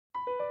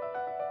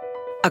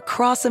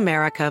Across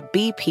America,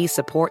 BP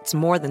supports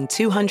more than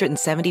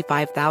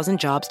 275,000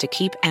 jobs to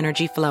keep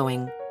energy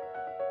flowing.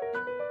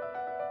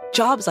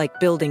 Jobs like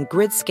building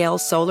grid-scale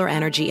solar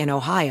energy in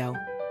Ohio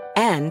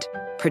and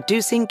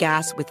producing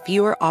gas with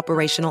fewer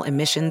operational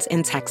emissions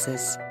in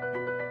Texas.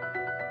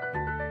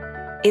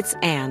 It's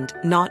and,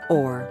 not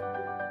or.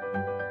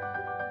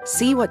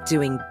 See what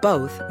doing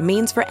both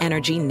means for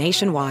energy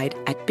nationwide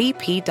at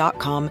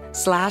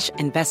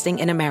bp.com/investing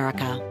in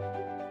America.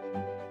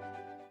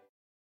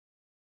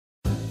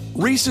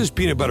 Reese's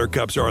peanut butter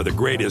cups are the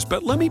greatest,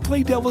 but let me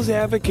play devil's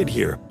advocate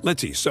here.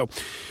 Let's see. So,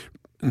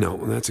 no,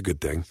 that's a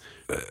good thing.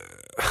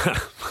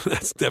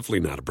 That's definitely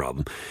not a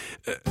problem.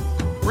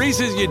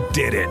 Reese's, you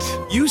did it.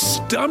 You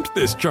stumped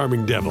this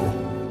charming devil.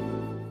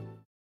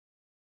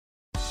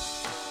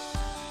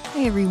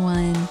 Hey,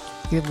 everyone.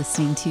 You're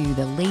listening to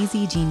the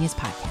Lazy Genius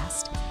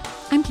Podcast.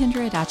 I'm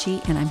Kendra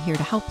Adachi, and I'm here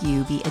to help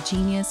you be a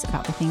genius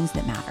about the things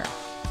that matter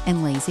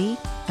and lazy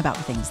about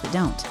the things that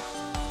don't.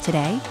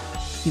 Today,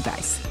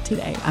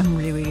 I'm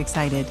really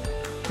excited.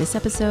 This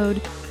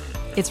episode,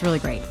 it's really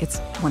great. It's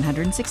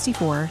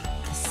 164,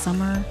 the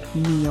Summer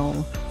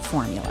Meal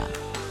Formula.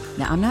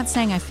 Now, I'm not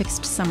saying I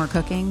fixed summer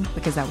cooking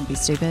because that would be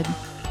stupid,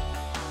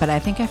 but I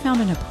think I found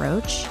an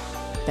approach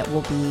that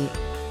will be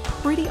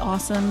pretty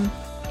awesome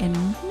and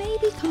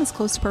maybe come as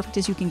close to perfect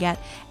as you can get,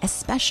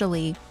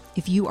 especially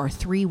if you are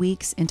 3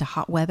 weeks into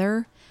hot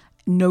weather,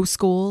 no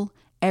school,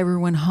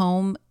 everyone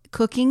home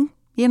cooking,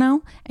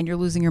 and you're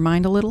losing your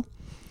mind a little.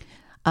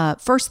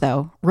 First,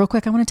 though, real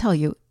quick, I want to tell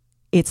you,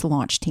 it's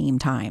launch team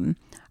time.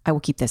 I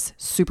will keep this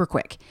super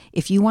quick.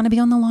 If you want to be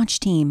on the launch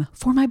team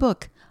for my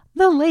book,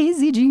 The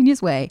Lazy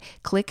Genius Way,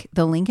 click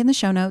the link in the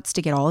show notes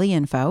to get all the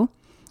info.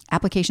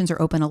 Applications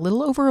are open a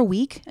little over a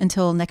week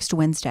until next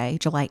Wednesday,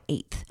 July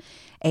 8th.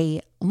 A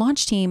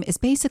launch team is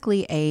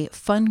basically a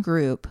fun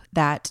group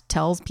that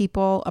tells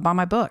people about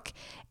my book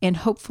in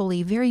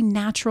hopefully very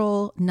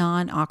natural,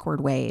 non-awkward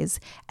ways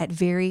at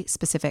very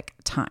specific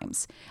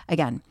times.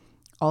 Again,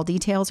 all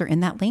details are in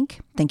that link.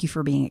 Thank you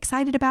for being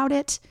excited about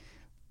it.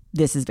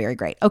 This is very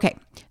great. Okay,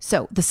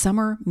 so the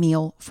summer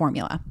meal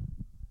formula.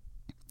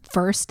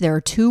 First, there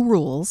are 2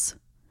 rules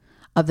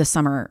of the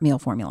summer meal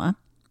formula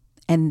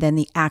and then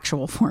the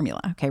actual formula.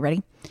 Okay,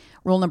 ready?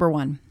 Rule number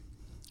 1,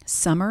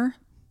 summer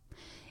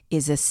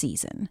is a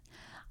season.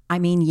 I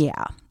mean,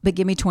 yeah, but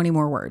give me 20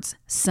 more words.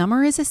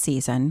 Summer is a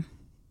season,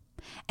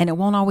 and it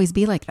won't always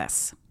be like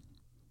this.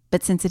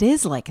 But since it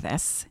is like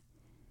this,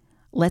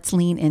 let's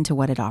lean into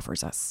what it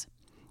offers us.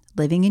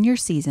 Living in your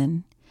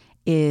season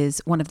is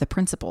one of the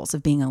principles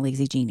of being a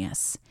lazy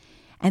genius.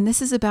 And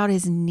this is about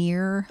as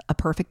near a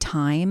perfect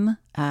time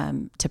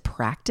to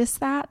practice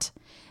that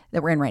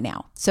we're in right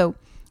now. So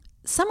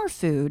summer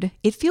food,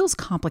 it feels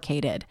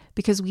complicated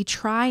because we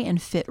try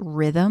and fit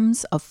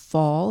rhythms of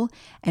fall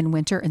and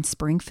winter and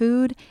spring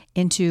food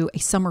into a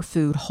summer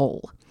food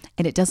whole,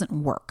 and it doesn't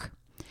work.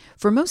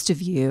 For most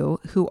of you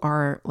who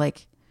are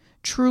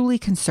truly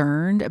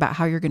concerned about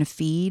how you're going to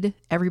feed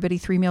everybody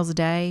 3 meals a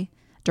day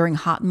during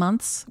hot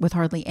months with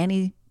hardly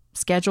any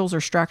schedules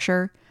or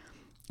structure,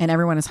 and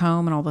everyone is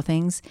home and all the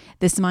things,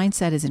 this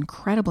mindset is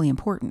incredibly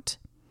important.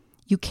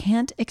 You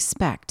can't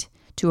expect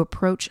to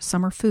approach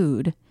summer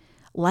food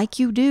like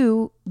you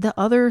do the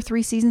other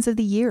 3 seasons of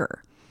the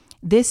year.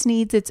 This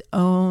needs its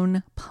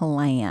own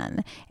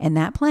plan, and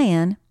that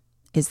plan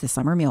is the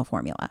summer meal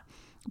formula.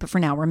 But for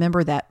now,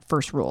 remember that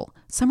first rule.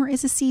 Summer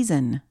is a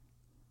season.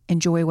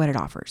 Enjoy what it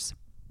offers.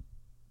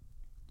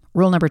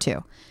 Rule number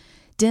 2,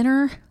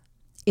 dinner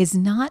is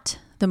not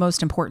the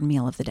most important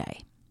meal of the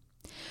day.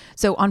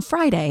 So on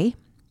Friday,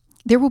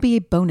 there will be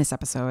a bonus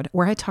episode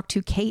where I talk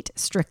to Kate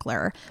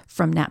Strickler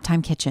from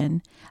Naptime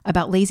Kitchen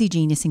about lazy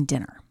geniusing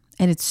dinner.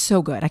 And it's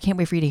so good. I can't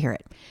wait for you to hear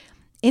it.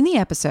 In the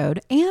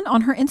episode and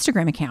on her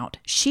Instagram account,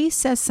 she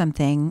says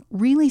something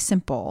really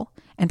simple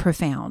and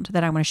profound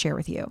that I want to share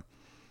with you.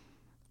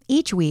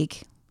 Each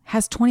week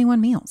has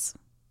 21 meals.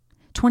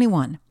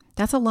 21.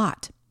 That's a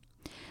lot.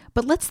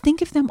 But let's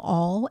think of them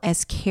all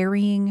as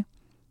carrying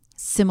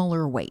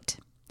similar weight.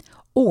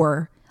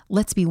 Or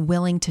let's be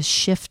willing to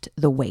shift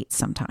the weight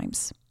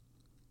sometimes.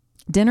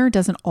 Dinner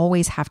doesn't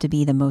always have to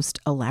be the most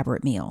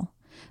elaborate meal.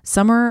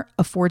 Summer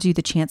affords you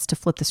the chance to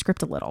flip the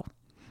script a little.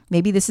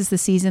 Maybe this is the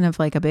season of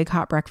a big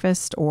hot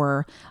breakfast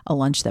or a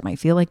lunch that might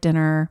feel like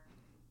dinner,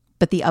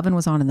 but the oven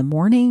was on in the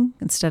morning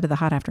instead of the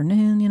hot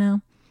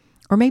afternoon,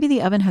 Or maybe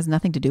the oven has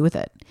nothing to do with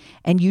it,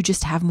 and you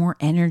just have more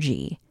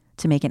energy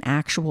to make an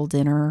actual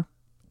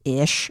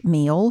dinner-ish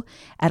meal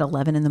at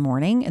 11 in the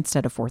morning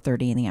instead of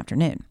 4:30 in the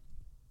afternoon.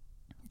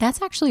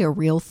 That's actually a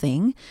real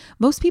thing.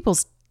 Most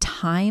people's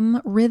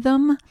time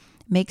rhythm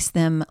makes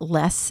them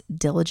less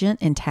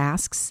diligent in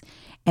tasks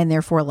and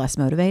therefore less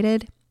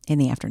motivated in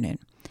the afternoon.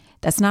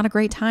 That's not a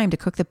great time to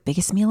cook the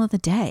biggest meal of the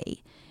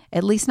day,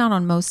 at least not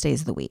on most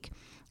days of the week.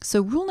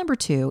 So rule number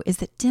 2 is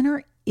that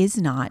dinner is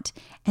not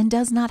and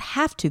does not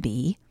have to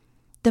be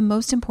the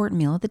most important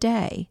meal of the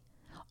day.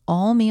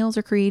 All meals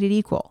are created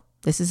equal.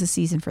 This is a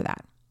season for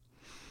that.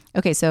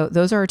 Okay, so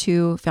those are our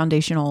 2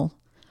 foundational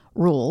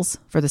rules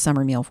for the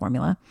summer meal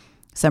formula.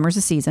 Summer's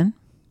a season.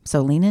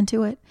 So lean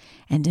into it,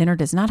 and dinner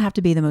does not have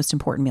to be the most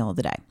important meal of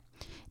the day.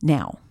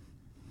 Now,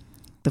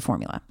 the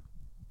formula.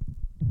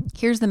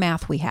 Here's the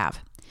math we have.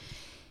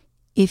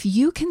 If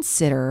you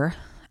consider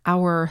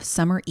our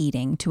summer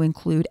eating to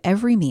include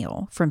every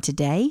meal from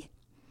today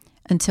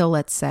until,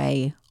 let's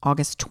say,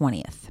 August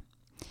 20th,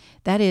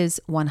 that is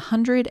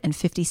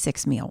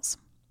 156 meals.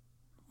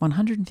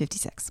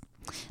 156.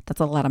 That's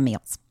a lot of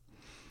meals.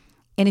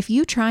 And if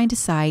you try and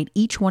decide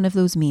each one of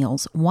those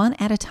meals one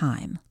at a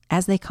time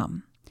as they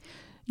come,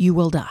 you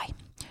will die.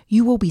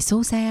 You will be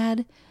so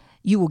sad.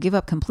 You will give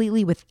up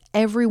completely with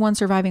everyone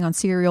surviving on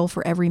cereal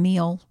for every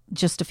meal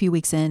just a few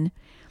weeks in.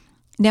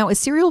 Now, is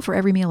cereal for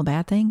every meal a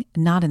bad thing?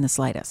 Not in the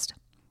slightest.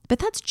 But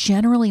that's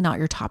generally not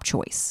your top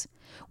choice.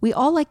 We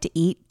all like to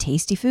eat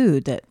tasty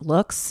food that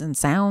looks and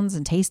sounds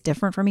and tastes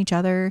different from each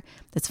other,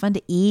 that's fun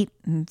to eat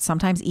and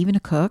sometimes even to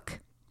cook.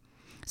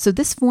 So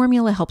this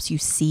formula helps you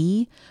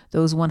see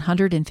those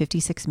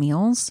 156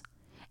 meals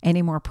in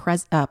a more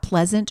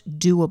pleasant,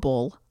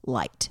 doable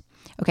light.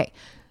 Okay,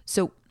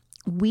 so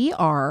we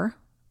are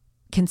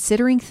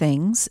considering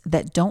things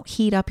that don't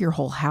heat up your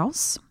whole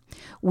house.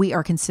 We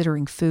are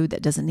considering food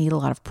that doesn't need a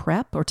lot of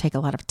prep or take a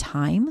lot of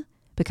time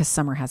because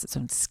summer has its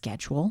own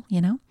schedule,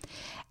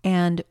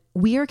 and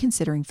we are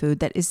considering food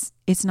that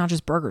it's not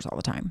just burgers all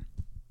the time.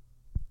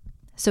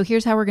 So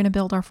here's how we're going to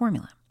build our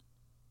formula.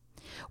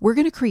 We're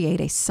going to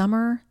create a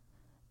summer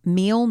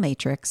meal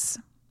matrix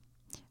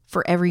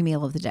for every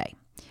meal of the day.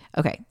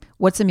 Okay,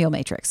 what's a meal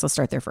matrix? Let's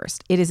start there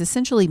first. It is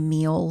essentially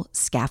meal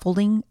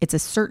scaffolding. It's a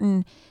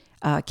certain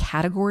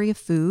category of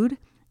food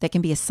that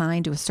can be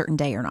assigned to a certain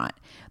day or not,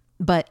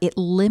 but it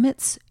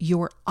limits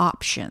your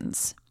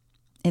options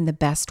in the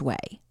best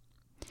way.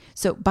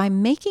 So by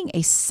making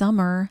a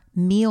summer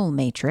meal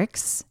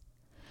matrix,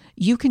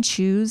 you can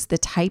choose the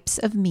types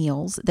of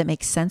meals that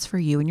make sense for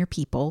you and your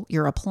people,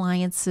 your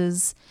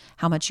appliances,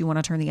 how much you want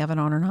to turn the oven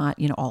on or not,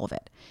 all of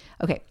it.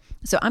 Okay,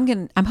 so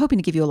I'm hoping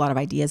to give you a lot of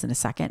ideas in a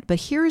second, but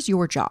here's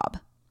your job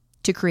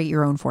to create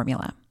your own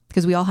formula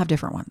because we all have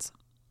different ones.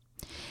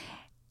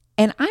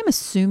 And I'm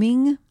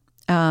assuming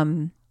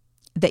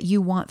that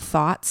you want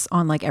thoughts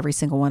on like every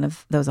single one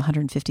of those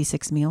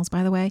 156 meals,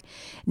 by the way.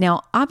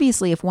 Now,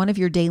 obviously, if one of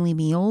your daily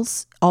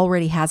meals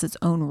already has its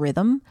own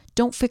rhythm,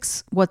 don't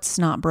fix what's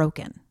not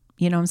broken.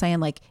 You know what I'm saying?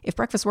 Like if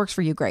breakfast works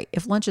for you, great.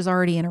 If lunch is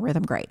already in a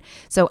rhythm, great.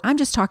 So I'm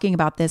just talking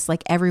about this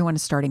like everyone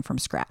is starting from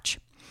scratch.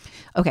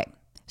 Okay,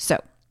 so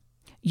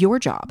your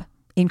job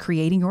in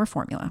creating your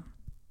formula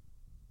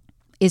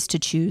is to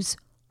choose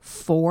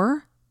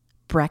 4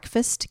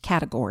 breakfast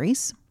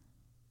categories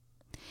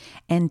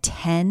and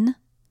 10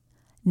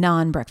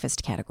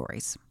 non-breakfast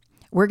categories.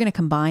 We're going to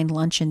combine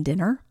lunch and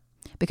dinner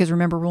because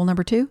remember rule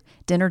number 2,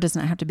 dinner does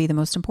not have to be the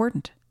most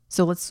important.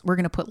 So we're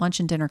going to put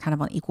lunch and dinner kind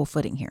of on equal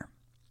footing here.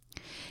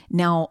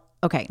 Now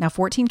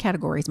 14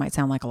 categories might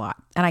sound like a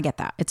lot, and I get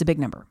that. It's a big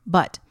number,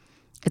 but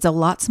it's a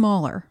lot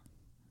smaller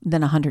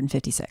than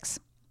 156.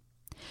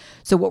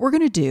 So what we're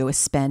going to do is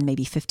spend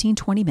maybe 15,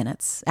 20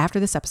 minutes after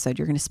this episode.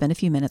 You're going to spend a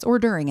few minutes or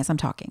during as I'm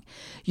talking,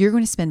 you're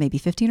going to spend maybe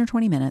 15 or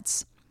 20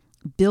 minutes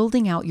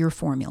building out your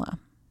formula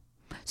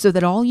so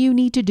that all you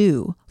need to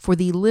do for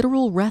the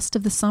literal rest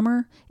of the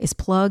summer is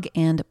plug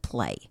and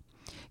play.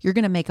 You're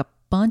going to make a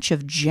bunch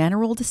of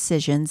general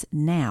decisions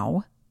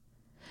now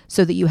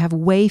so that you have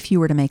way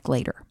fewer to make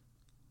later.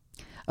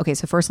 Okay,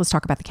 so first let's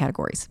talk about the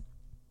categories.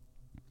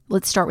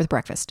 Let's start with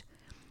breakfast.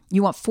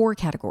 You want 4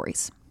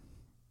 categories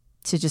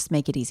to just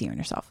make it easier on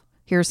yourself.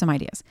 Here are some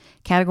ideas.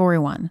 Category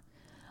 1,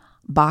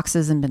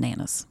 boxes and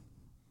bananas.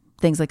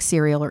 Things like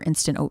cereal or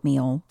instant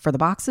oatmeal for the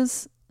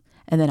boxes,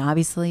 and then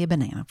obviously a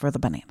banana for the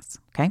bananas,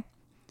 okay?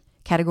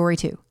 Category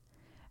 2,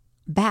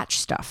 batch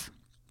stuff,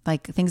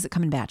 like things that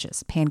come in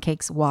batches,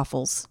 pancakes,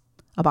 waffles,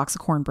 a box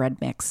of cornbread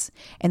mix,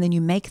 and then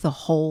you make the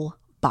whole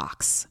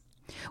box.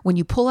 When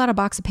you pull out a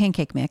box of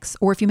pancake mix,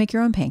 or if you make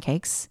your own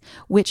pancakes,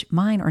 which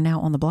mine are now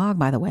on the blog,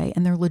 by the way,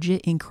 and they're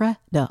legit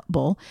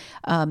incredible,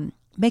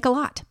 make a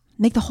lot.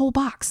 Make the whole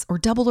box or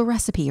double the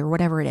recipe or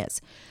whatever it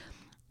is.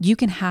 You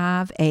can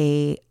have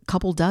a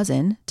couple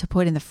dozen to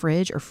put in the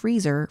fridge or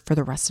freezer for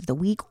the rest of the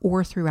week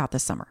or throughout the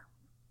summer.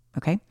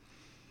 Okay.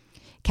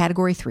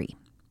 Category 3,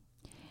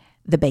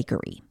 the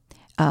bakery,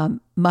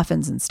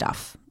 muffins and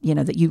stuff,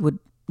 that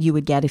you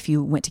would get if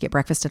you went to get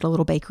breakfast at a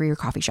little bakery or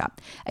coffee shop.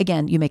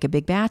 Again, you make a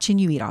big batch and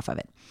you eat off of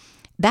it.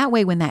 That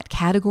way, when that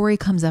category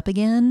comes up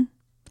again,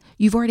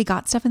 you've already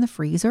got stuff in the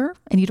freezer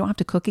and you don't have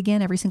to cook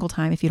again every single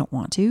time if you don't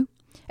want to.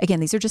 Again,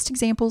 these are just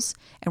examples,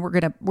 and we're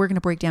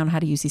gonna break down how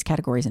to use these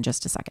categories in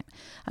just a second.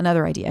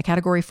 Another idea,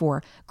 category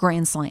 4,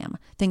 Grand Slam.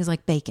 Things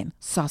like bacon,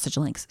 sausage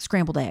links,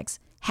 scrambled eggs,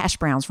 hash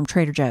browns from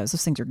Trader Joe's.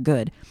 Those things are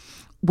good.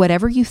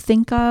 Whatever you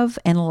think of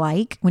and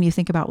like when you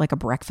think about like a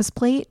breakfast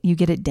plate, you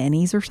get at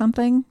Denny's or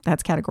something,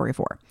 that's category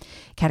 4.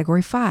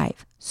 Category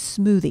 5,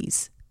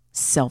 smoothies,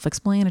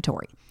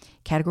 self-explanatory.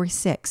 Category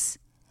 6,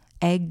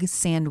 egg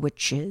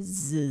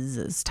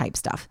sandwiches type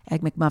stuff.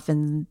 Egg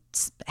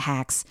McMuffins,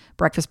 hacks,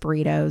 breakfast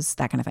burritos,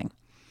 that kind of thing.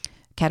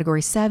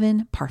 Category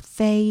 7,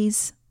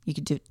 parfaits. You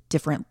could do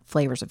different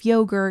flavors of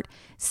yogurt,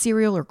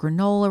 cereal or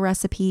granola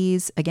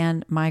recipes.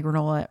 Again, my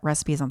granola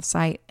recipe is on the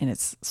site and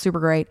it's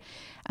super great.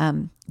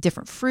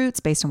 Different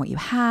fruits based on what you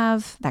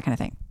have, that kind of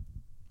thing.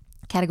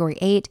 Category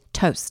 8,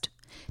 toast.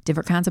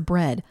 Different kinds of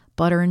bread,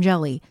 butter and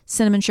jelly,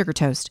 cinnamon sugar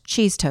toast,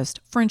 cheese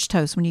toast, French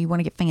toast when you want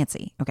to get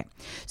fancy. Okay,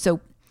 so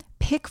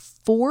pick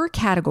 4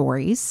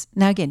 categories.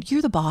 Now again,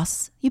 you're the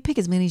boss. You pick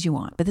as many as you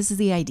want, but this is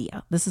the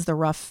idea. This is the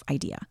rough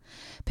idea.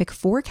 Pick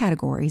 4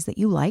 categories that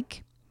you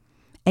like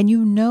and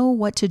you know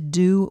what to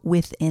do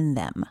within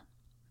them.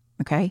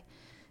 Okay,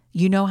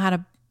 you know how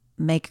to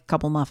make a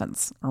couple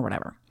muffins or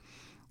whatever.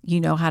 You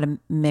know how to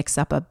mix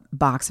up a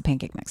box of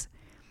pancake mix.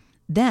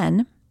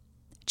 Then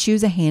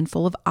choose a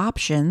handful of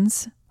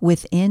options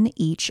within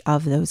each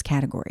of those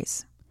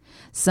categories.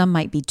 Some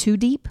might be too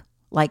deep,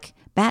 like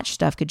batch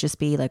stuff could just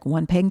be like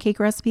 1 pancake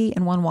recipe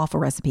and 1 waffle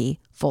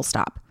recipe, full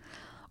stop.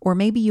 Or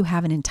maybe you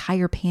have an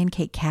entire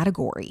pancake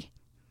category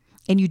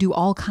and you do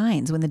all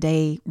kinds when the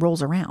day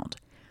rolls around.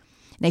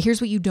 Now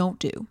here's what you don't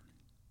do.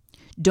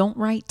 Don't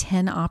write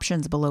 10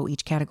 options below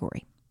each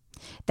category.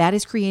 That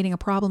is creating a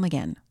problem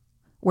again,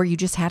 where you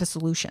just had a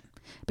solution.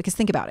 Because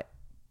think about it.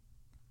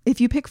 If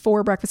you pick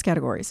 4 breakfast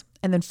categories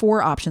and then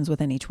 4 options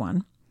within each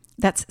one,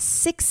 that's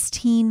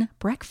 16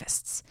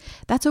 breakfasts.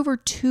 That's over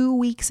 2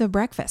 weeks of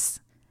breakfasts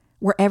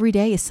where every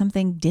day is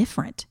something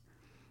different.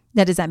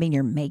 Now, does that mean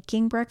you're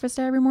making breakfast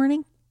every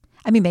morning?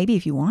 I mean, maybe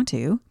if you want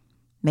to,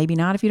 maybe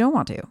not if you don't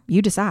want to.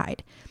 You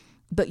decide.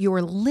 But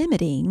you're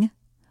limiting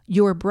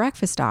your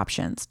breakfast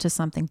options to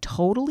something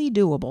totally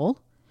doable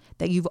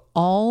that you've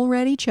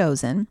already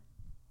chosen,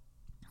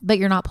 but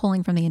you're not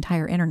pulling from the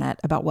entire internet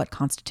about what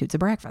constitutes a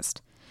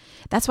breakfast.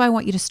 That's why I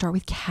want you to start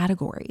with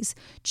categories.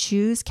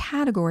 Choose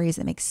categories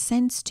that make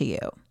sense to you.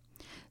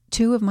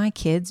 2 of my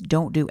kids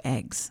don't do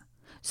eggs.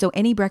 So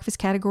any breakfast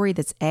category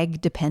that's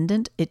egg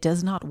dependent, it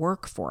does not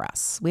work for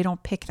us. We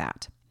don't pick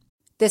that.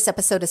 This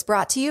episode is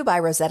brought to you by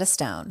Rosetta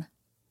Stone.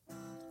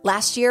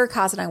 Last year,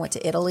 Kaz and I went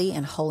to Italy,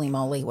 and holy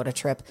moly, what a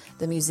trip.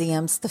 The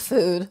museums, the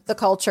food, the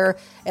culture.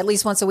 At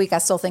least once a week, I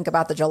still think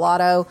about the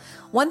gelato.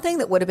 One thing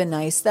that would have been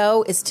nice,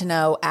 though, is to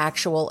know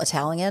actual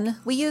Italian.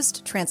 We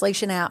used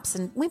translation apps,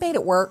 and we made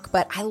it work,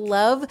 but I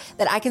love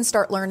that I can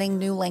start learning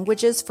new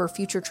languages for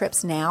future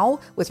trips now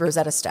with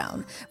Rosetta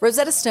Stone.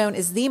 Rosetta Stone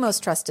is the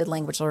most trusted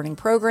language learning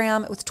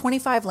program with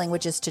 25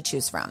 languages to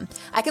choose from.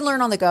 I can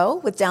learn on the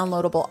go with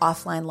downloadable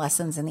offline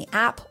lessons in the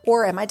app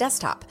or at my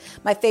desktop.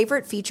 My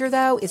favorite feature,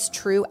 though, is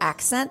True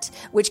Accent,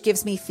 which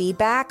gives me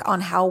feedback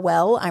on how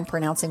well I'm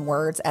pronouncing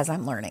words as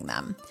I'm learning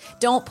them.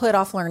 Don't put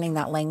off learning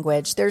that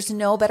language. There's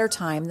no better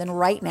time than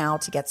right now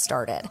to get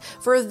started.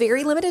 For a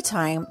very limited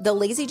time, the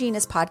Lazy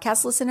Genius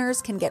podcast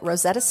listeners can get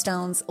Rosetta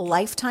Stone's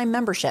lifetime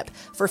membership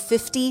for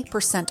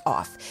 50%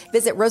 off.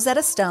 Visit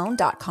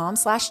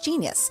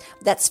rosettastone.com/genius.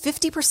 That's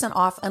 50%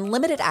 off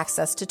unlimited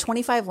access to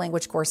 25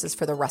 language courses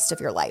for the rest of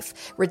your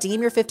life.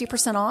 Redeem your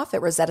 50% off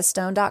at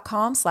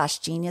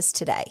rosettastone.com/genius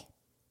today.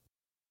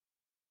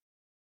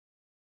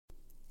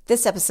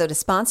 This episode is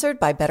sponsored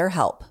by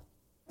BetterHelp.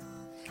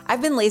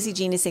 I've been lazy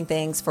geniusing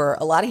things for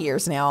a lot of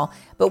years now,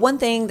 but one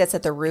thing that's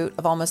at the root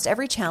of almost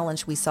every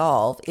challenge we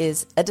solve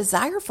is a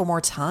desire for more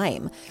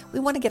time.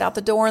 We want to get out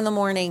the door in the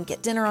morning,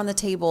 get dinner on the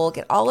table,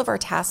 get all of our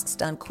tasks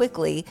done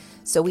quickly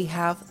so we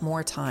have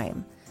more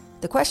time.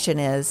 The question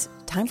is,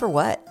 time for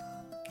what?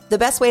 The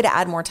best way to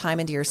add more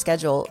time into your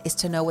schedule is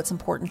to know what's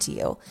important to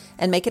you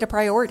and make it a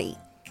priority.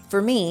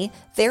 For me,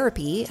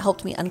 therapy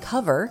helped me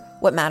uncover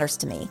what matters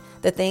to me,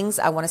 the things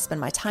I want to spend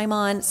my time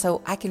on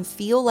so I can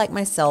feel like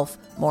myself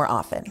more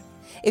often.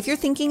 If you're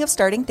thinking of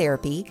starting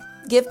therapy,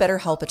 give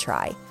BetterHelp a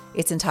try.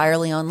 It's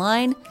entirely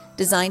online,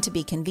 designed to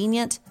be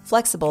convenient,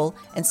 flexible,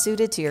 and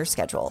suited to your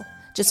schedule.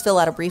 Just fill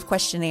out a brief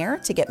questionnaire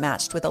to get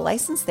matched with a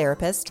licensed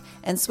therapist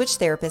and switch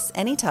therapists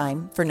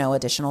anytime for no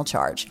additional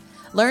charge.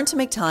 Learn to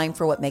make time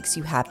for what makes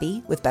you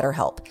happy with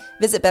BetterHelp.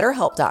 Visit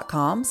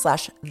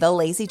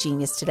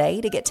BetterHelp.com/TheLazyGenius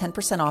today to get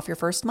 10% off your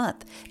first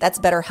month. That's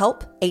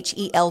BetterHelp,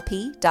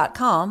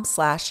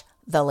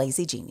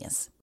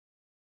 HELP.com/TheLazyGenius.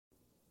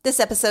 This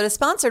episode is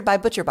sponsored by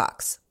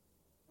ButcherBox.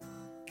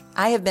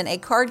 I have been a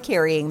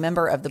card-carrying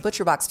member of the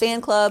ButcherBox fan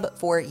club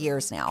for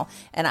years now,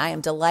 and I am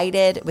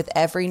delighted with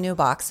every new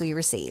box we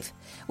receive.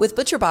 With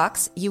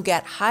ButcherBox, you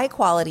get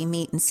high-quality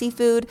meat and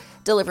seafood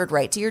delivered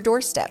right to your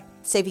doorstep,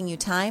 saving you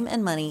time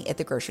and money at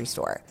the grocery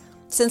store.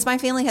 Since my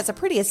family has a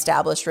pretty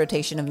established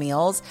rotation of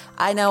meals,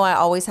 I know I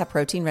always have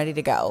protein ready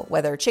to go,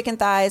 whether chicken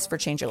thighs for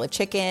Change Your Life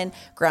chicken,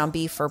 ground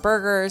beef for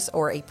burgers,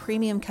 or a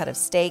premium cut of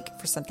steak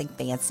for something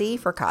fancy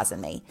for Kaz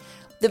and me.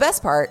 The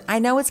best part, I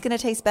know it's going to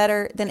taste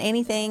better than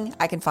anything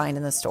I can find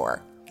in the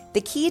store.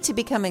 The key to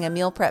becoming a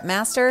meal prep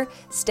master,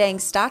 staying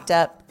stocked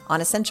up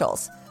on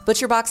essentials.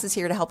 ButcherBox is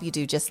here to help you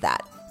do just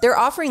that. They're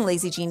offering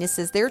Lazy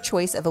Geniuses their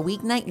choice of a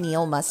weeknight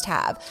meal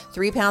must-have: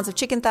 3 pounds of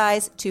chicken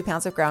thighs, 2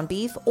 pounds of ground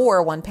beef,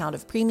 or 1 pound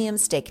of premium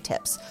steak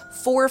tips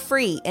for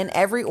free in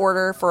every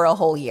order for a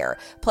whole year.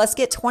 Plus,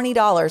 get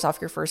 $20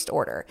 off your first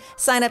order.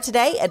 Sign up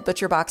today at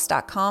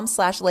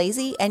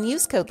butcherbox.com/lazy and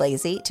use code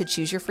LAZY to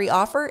choose your free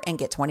offer and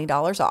get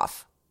 $20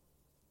 off.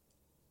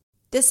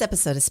 This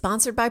episode is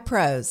sponsored by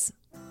Prose.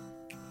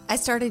 I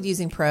started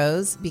using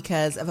Prose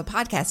because of a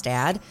podcast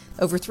ad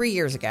over 3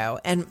 years ago,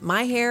 and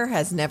my hair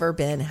has never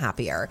been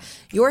happier.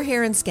 Your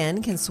hair and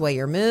skin can sway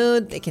your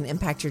mood, they can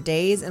impact your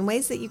days in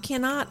ways that you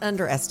cannot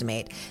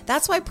underestimate.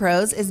 That's why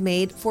Prose is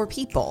made for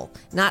people,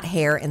 not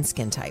hair and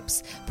skin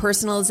types.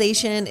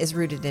 Personalization is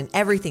rooted in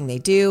everything they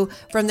do,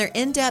 from their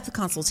in-depth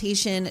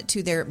consultation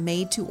to their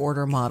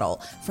made-to-order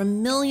model.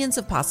 From millions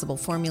of possible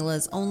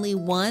formulas, only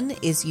one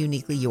is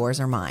uniquely yours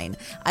or mine.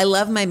 I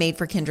love my Made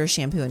for Kendra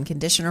shampoo and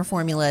conditioner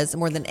formulas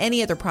more than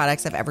any other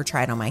products I've ever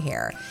tried on my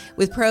hair.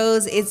 With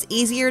Prose, it's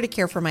easier to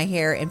care for my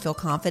hair and feel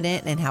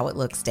confident in how it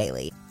looks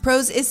daily.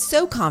 Prose is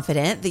so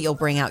confident that you'll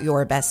bring out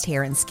your best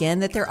hair and skin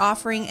that they're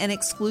offering an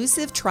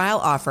exclusive trial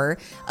offer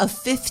of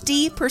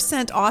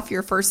 50% off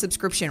your first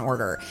subscription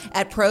order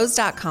at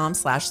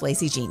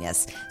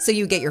prose.com/lazygenius. So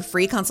you get your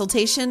free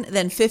consultation,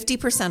 then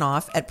 50%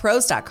 off at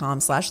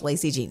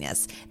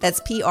prose.com/lazygenius. That's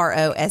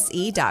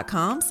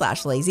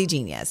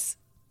prose.com/lazygenius.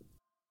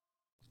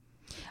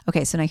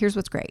 Okay, so now here's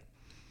what's great.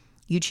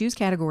 You choose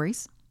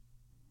categories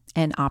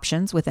and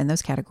options within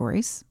those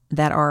categories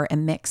that are a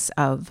mix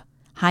of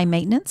high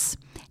maintenance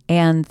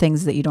and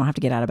things that you don't have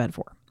to get out of bed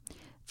for.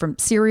 From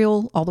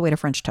cereal all the way to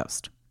French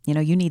toast. You know,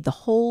 you need the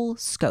whole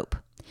scope.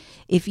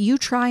 If you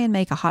try and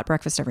make a hot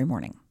breakfast every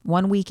morning,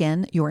 one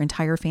weekend, your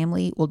entire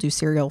family will do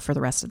cereal for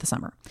the rest of the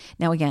summer.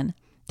 Now, again,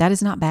 that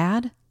is not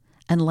bad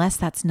unless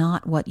that's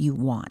not what you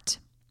want.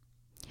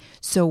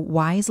 So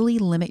wisely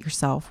limit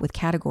yourself with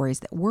categories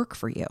that work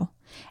for you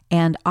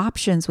and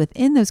options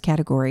within those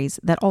categories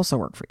that also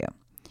work for you.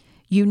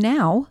 You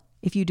now,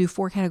 if you do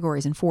 4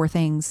 categories and 4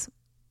 things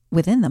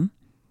within them,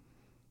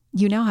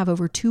 you now have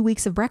over 2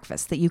 weeks of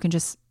breakfast that you can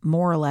just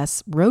more or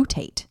less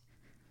rotate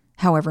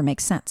however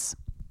makes sense.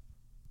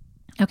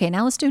 Okay,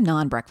 now let's do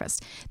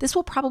non-breakfast. This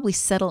will probably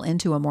settle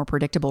into a more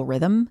predictable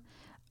rhythm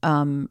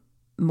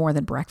more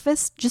than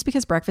breakfast, just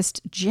because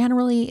breakfast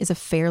generally is a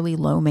fairly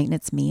low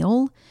maintenance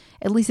meal.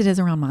 At least it is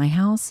around my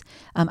house.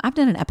 I've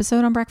done an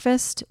episode on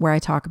breakfast where I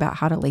talk about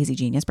how to lazy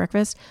genius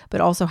breakfast,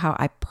 but also how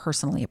I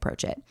personally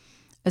approach it.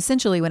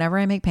 Essentially, whenever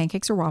I make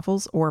pancakes or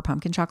waffles or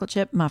pumpkin chocolate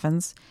chip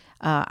muffins,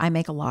 I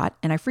make a lot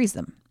and I freeze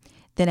them.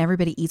 Then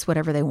everybody eats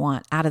whatever they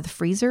want out of the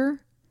freezer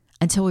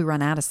until we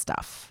run out of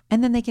stuff.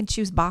 And then they can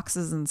choose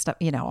boxes and stuff,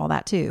 you know, all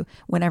that too,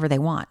 whenever they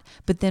want.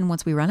 But then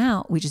once we run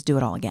out, we just do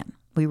it all again.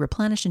 We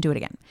replenish and do it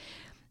again.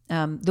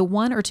 The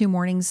 1 or 2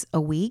 mornings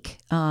a week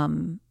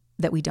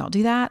that we don't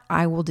do that,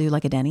 I will do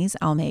like a Denny's.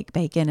 I'll make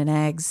bacon and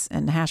eggs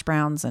and hash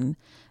browns and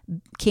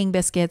king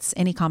biscuits,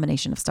 any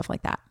combination of stuff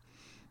like that.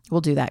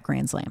 We'll do that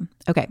grand slam.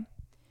 Okay.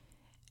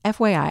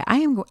 FYI, I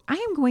am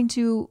going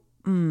to,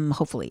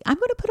 hopefully, I'm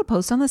going to put a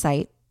post on the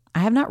site. I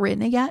have not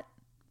written it yet,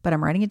 but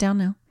I'm writing it down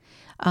now.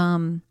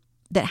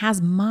 That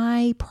has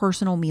my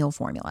personal meal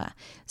formula.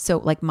 So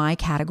like my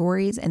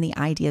categories and the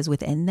ideas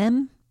within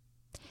them,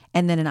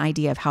 and then an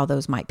idea of how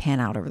those might pan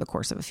out over the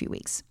course of a few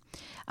weeks.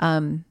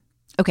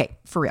 Okay,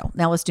 for real.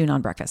 Now let's do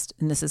non-breakfast.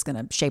 And this is going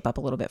to shape up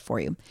a little bit for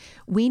you.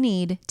 We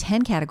need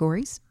 10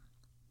 categories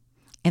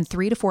and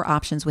 3 to 4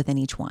 options within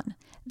each one.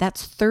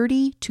 That's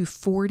 30 to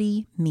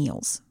 40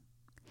 meals.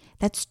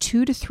 That's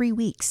 2 to 3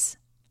 weeks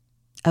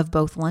of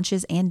both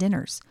lunches and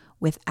dinners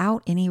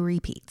without any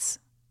repeats.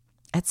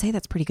 I'd say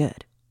that's pretty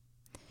good.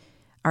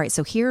 All right,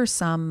 so here are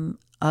some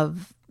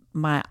of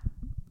my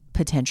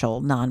potential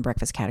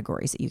non-breakfast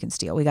categories that you can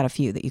steal. We got a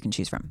few that you can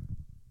choose from.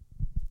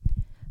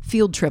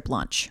 Field trip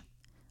lunch,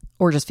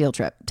 or just field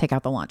trip. Take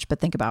out the lunch, but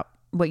think about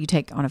what you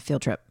take on a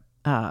field trip.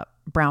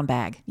 Brown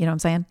bag, you know what I'm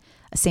saying?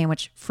 A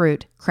sandwich,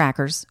 fruit,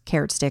 crackers,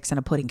 carrot sticks, and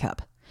a pudding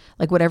cup.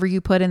 Like whatever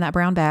you put in that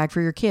brown bag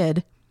for your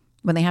kid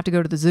when they have to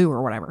go to the zoo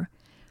or whatever.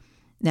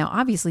 Now,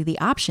 obviously, the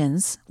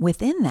options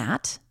within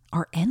that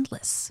are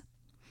endless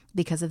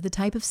because of the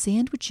type of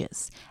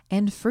sandwiches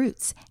and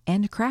fruits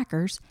and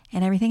crackers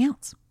and everything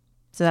else.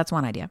 So that's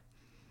one idea.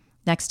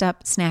 Next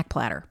up, snack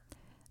platter.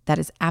 That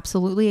is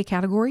absolutely a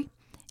category.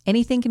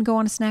 Anything can go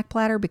on a snack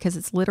platter because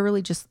it's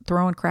literally just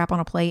throwing crap on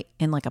a plate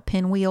in like a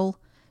pinwheel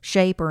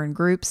shape or in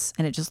groups,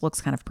 and it just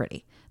looks kind of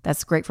pretty.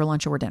 That's great for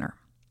lunch or dinner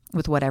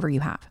with whatever you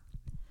have.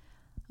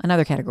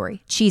 Another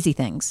category, cheesy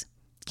things.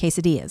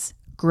 Quesadillas,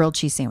 grilled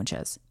cheese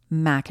sandwiches,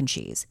 mac and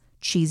cheese,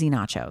 cheesy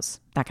nachos,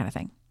 that kind of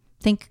thing.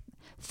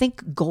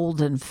 Think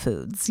golden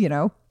foods, you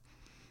know.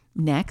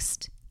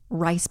 Next,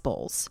 rice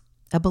bowls.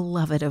 A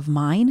beloved of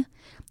mine.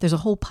 There's a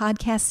whole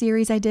podcast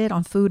series I did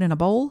on food in a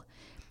bowl.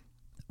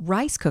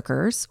 Rice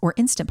cookers or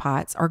Instant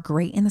Pots are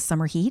great in the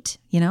summer heat,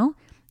 you know,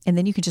 and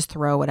then you can just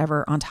throw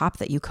whatever on top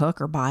that you cook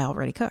or buy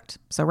already cooked.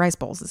 So rice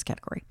bowls is a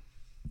category.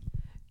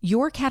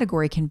 Your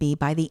category can be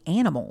by the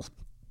animal,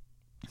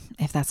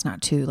 if that's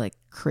not too like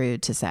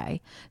crude to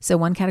say. So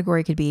one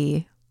category could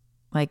be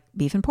like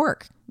beef and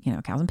pork, you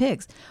know, cows and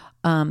pigs.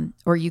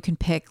 Or you can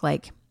pick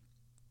like,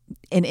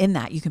 and in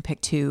that you can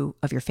pick 2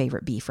 of your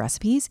favorite beef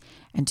recipes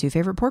and 2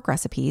 favorite pork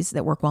recipes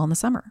that work well in the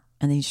summer.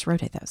 And then you just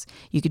rotate those.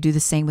 You could do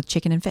the same with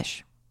chicken and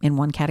fish in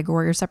one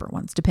category or separate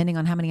ones, depending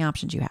on how many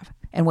options you have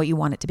and what you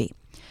want it to be.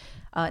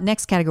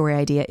 Next category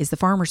idea is the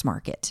farmer's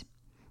market.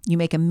 You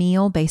make a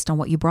meal based on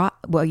what you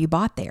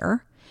bought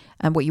there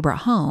and what you brought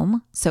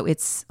home. So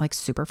it's like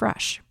super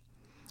fresh.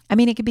 I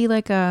mean, it could be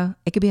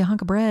a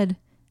hunk of bread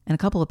and a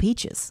couple of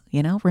peaches,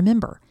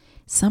 Remember,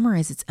 summer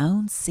is its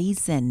own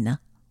season.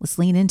 Let's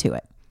lean into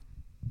it.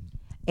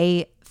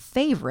 A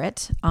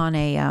favorite on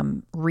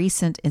a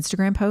recent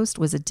Instagram post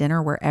was a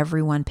dinner where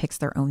everyone picks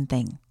their own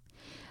thing.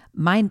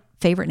 My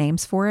favorite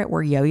names for it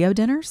were yo-yo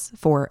dinners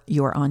for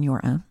you're on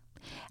your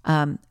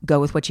own. Go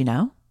with what you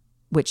know,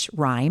 which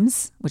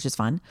rhymes, which is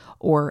fun,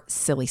 or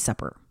silly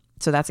supper.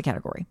 So that's a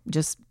category.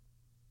 Just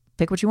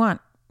pick what you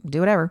want. Do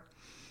whatever.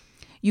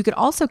 You could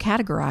also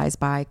categorize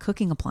by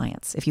cooking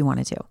appliance if you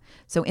wanted to.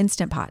 So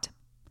Instant Pot,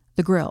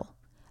 the grill,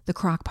 the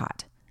crock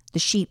pot, the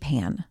sheet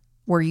pan,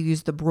 where you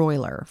use the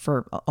broiler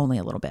for only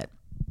a little bit.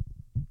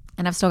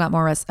 And I've still got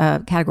more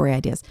category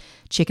ideas.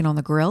 Chicken on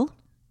the grill,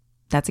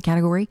 that's a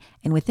category.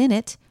 And within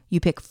it, you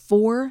pick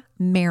 4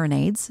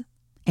 marinades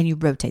and you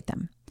rotate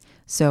them.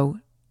 So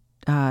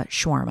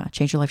shawarma,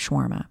 change your life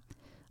shawarma,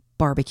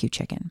 barbecue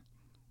chicken,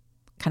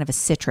 kind of a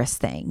citrus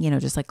thing,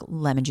 just like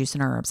lemon juice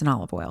and herbs and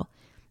olive oil.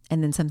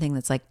 And then something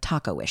that's like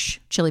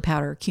taco-ish, chili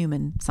powder,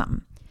 cumin,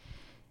 something.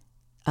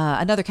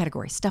 Another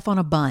category, stuff on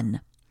a bun,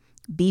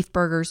 beef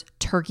burgers,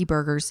 turkey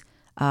burgers,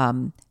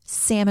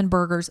 salmon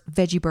burgers,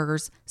 veggie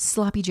burgers,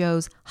 sloppy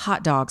joes,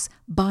 hot dogs,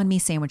 banh mi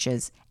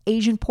sandwiches,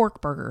 Asian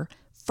pork burger,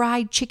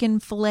 fried chicken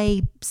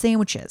filet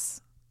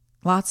sandwiches.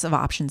 Lots of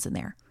options in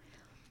there.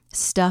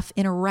 Stuff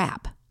in a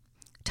wrap,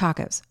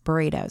 tacos,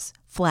 burritos,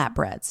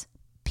 flatbreads,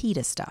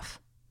 pita stuff.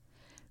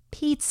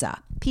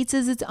 Pizza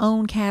is its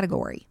own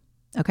category.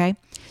 Okay.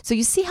 So do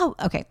you see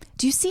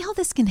how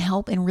this can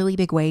help in really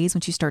big ways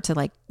once you start to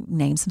like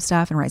name some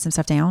stuff and write some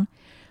stuff down?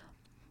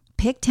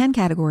 Pick 10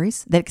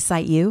 categories that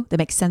excite you, that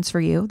make sense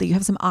for you, that you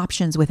have some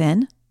options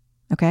within.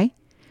 Okay.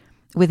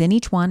 Within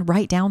each one,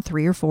 write down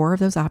 3 or 4 of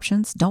those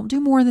options. Don't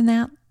do more than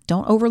that.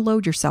 Don't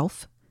overload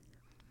yourself.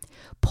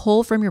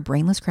 Pull from your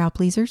brainless crowd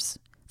pleasers,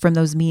 from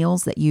those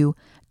meals that you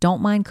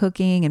don't mind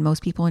cooking and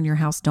most people in your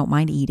house don't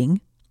mind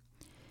eating.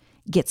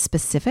 Get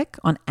specific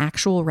on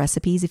actual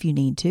recipes if you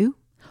need to.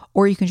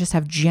 Or you can just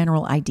have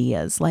general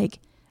ideas like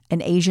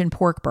an Asian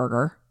pork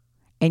burger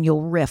and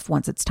you'll riff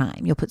once it's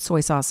time. You'll put soy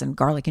sauce and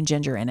garlic and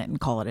ginger in it and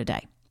call it a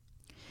day.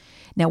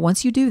 Now,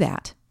 once you do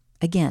that,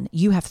 again,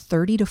 you have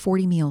 30 to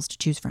 40 meals to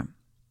choose from.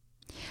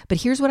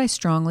 But here's what I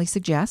strongly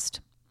suggest.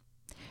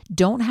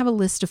 Don't have a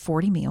list of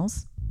 40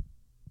 meals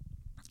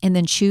and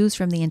then choose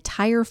from the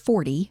entire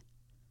 40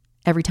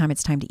 every time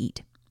it's time to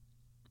eat.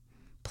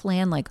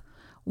 Plan like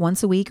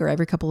once a week or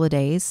every couple of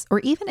days, or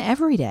even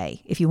every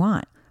day if you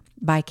want,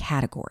 by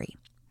category.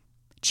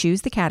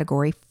 Choose the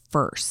category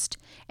first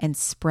and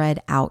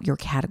spread out your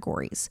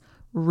categories.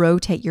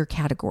 Rotate your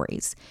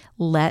categories.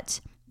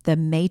 Let the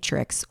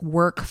matrix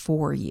work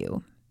for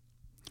you.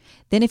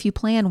 Then if you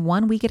plan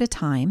 1 week at a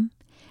time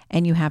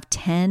and you have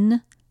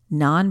 10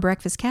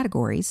 non-breakfast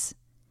categories,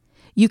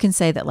 you can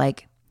say that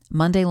like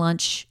Monday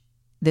lunch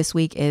this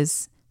week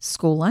is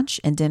school lunch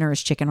and dinner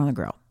is chicken on the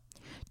grill.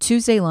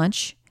 Tuesday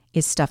lunch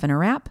is stuff in a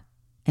wrap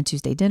and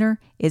Tuesday dinner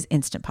is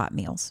Instant Pot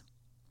meals.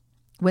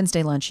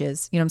 Wednesday lunch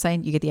is, you know what I'm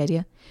saying? You get the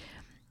idea?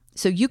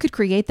 So you could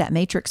create that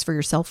matrix for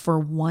yourself for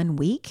 1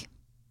 week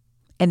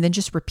and then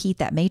just repeat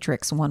that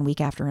matrix 1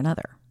 week after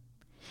another.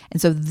 And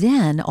so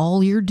then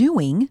all you're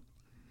doing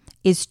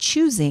is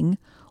choosing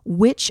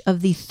which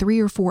of the 3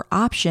 or 4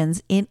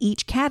 options in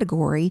each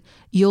category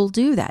you'll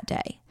do that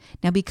day.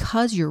 Now,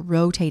 because you're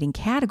rotating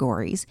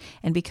categories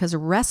and because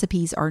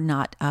recipes are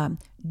not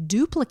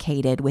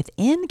duplicated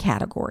within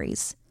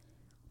categories,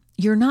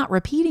 you're not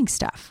repeating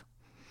stuff.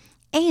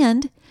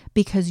 And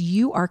because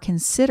you are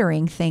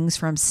considering things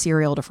from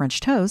cereal to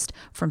French toast,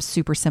 from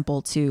super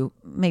simple to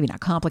maybe not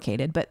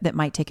complicated, but that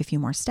might take a few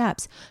more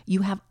steps,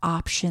 you have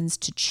options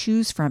to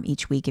choose from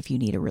each week if you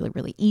need a really,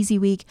 really easy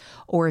week,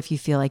 or if you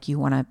feel like you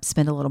want to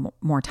spend a little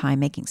more time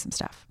making some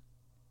stuff.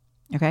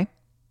 Okay?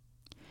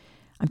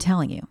 I'm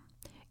telling you,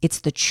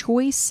 it's the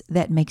choice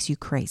that makes you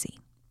crazy.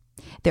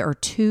 There are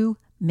too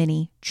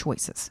many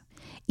choices.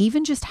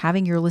 Even just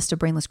having your list of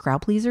brainless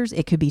crowd pleasers,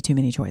 it could be too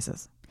many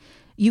choices.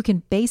 You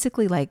can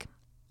basically like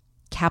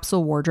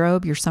capsule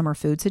wardrobe your summer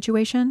food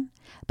situation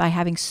by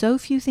having so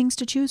few things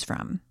to choose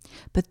from.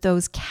 But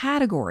those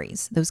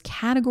categories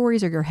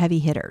are your heavy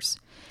hitters.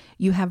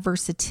 You have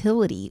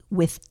versatility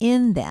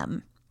within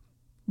them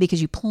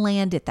because you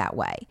planned it that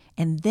way.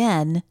 And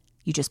then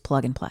you just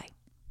plug and play.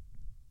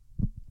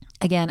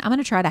 Again, I'm going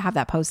to try to have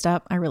that post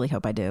up. I really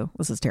hope I do.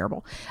 This is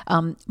terrible.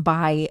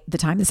 By the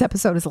time this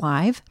episode is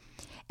live.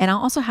 And I'll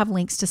also have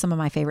links to some of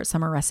my favorite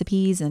summer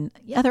recipes and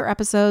other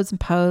episodes and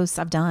posts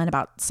I've done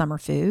about summer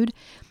food.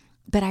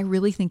 But I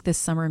really think this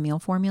summer meal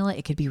formula,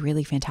 it could be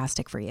really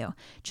fantastic for you.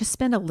 Just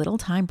spend a little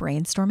time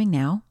brainstorming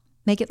now.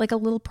 Make it like a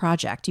little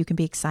project you can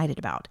be excited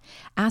about.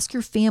 Ask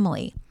your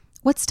family,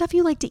 what stuff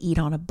you like to eat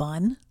on a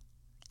bun?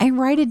 And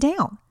write it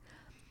down.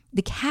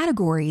 The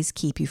categories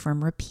keep you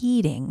from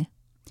repeating,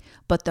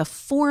 but the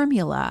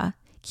formula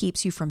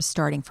keeps you from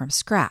starting from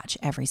scratch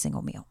every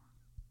single meal.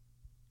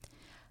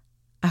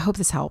 I hope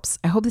this helps.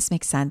 I hope this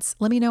makes sense.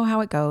 Let me know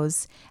how it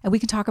goes. And we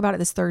can talk about it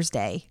this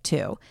Thursday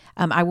too.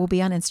 I will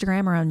be on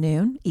Instagram around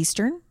noon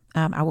Eastern.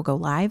 I will go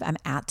live. I'm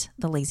at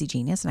The Lazy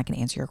Genius and I can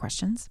answer your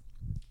questions.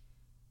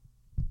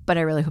 But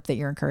I really hope that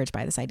you're encouraged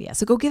by this idea.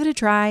 So go give it a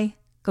try.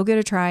 Go give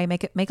it a try.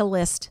 Make a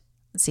list.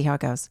 See how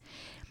it goes.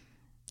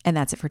 And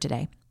that's it for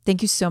today.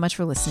 Thank you so much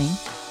for listening.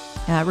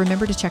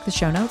 Remember to check the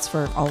show notes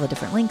for all the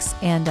different links,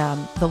 and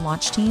the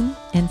launch team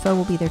info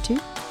will be there too.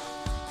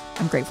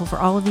 I'm grateful for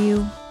all of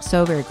you.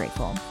 So very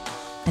grateful.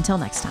 Until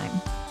next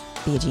time,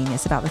 be a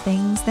genius about the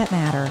things that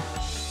matter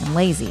and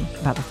lazy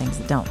about the things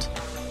that don't.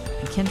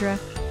 I'm Kendra,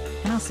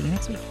 and I'll see you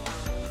next week.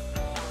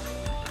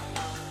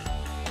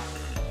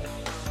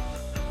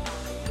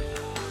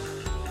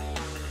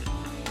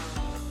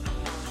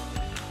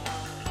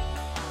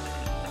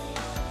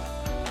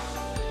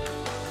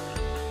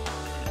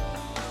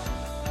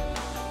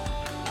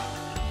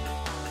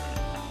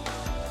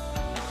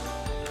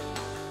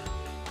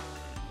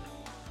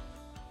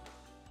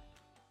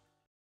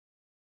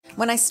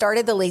 When I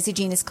started the Lazy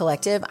Genius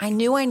Collective, I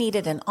knew I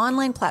needed an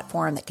online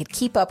platform that could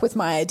keep up with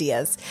my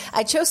ideas.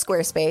 I chose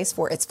Squarespace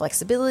for its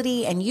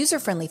flexibility and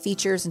user-friendly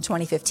features in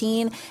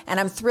 2015, and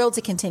I'm thrilled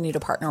to continue to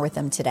partner with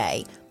them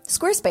today.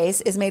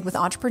 Squarespace is made with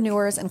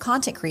entrepreneurs and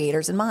content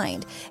creators in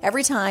mind.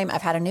 Every time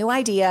I've had a new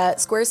idea,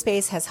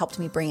 Squarespace has helped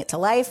me bring it to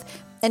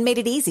life and made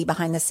it easy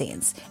behind the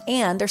scenes.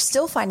 And they're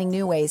still finding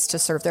new ways to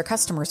serve their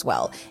customers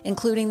well,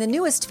 including the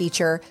newest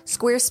feature,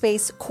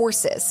 Squarespace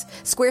Courses.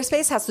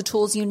 Squarespace has the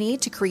tools you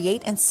need to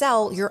create and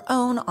sell your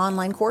own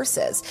online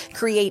courses.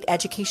 Create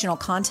educational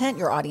content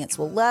your audience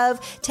will love,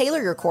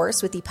 tailor your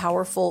course with the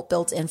powerful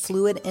built-in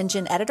Fluid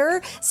Engine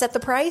editor, set the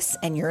price,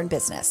 and you're in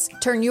business.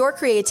 Turn your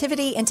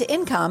creativity into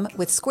income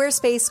with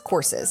Squarespace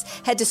Courses.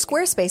 Head to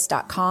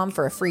squarespace.com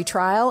for a free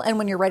trial, and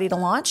when you're ready to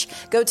launch,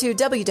 go to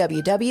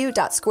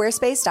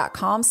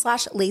www.squarespace.com/lazygenius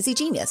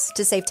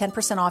to save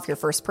 10% off your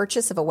first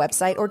purchase of a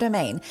website or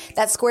domain.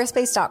 That's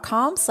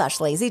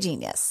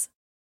squarespace.com/lazygenius.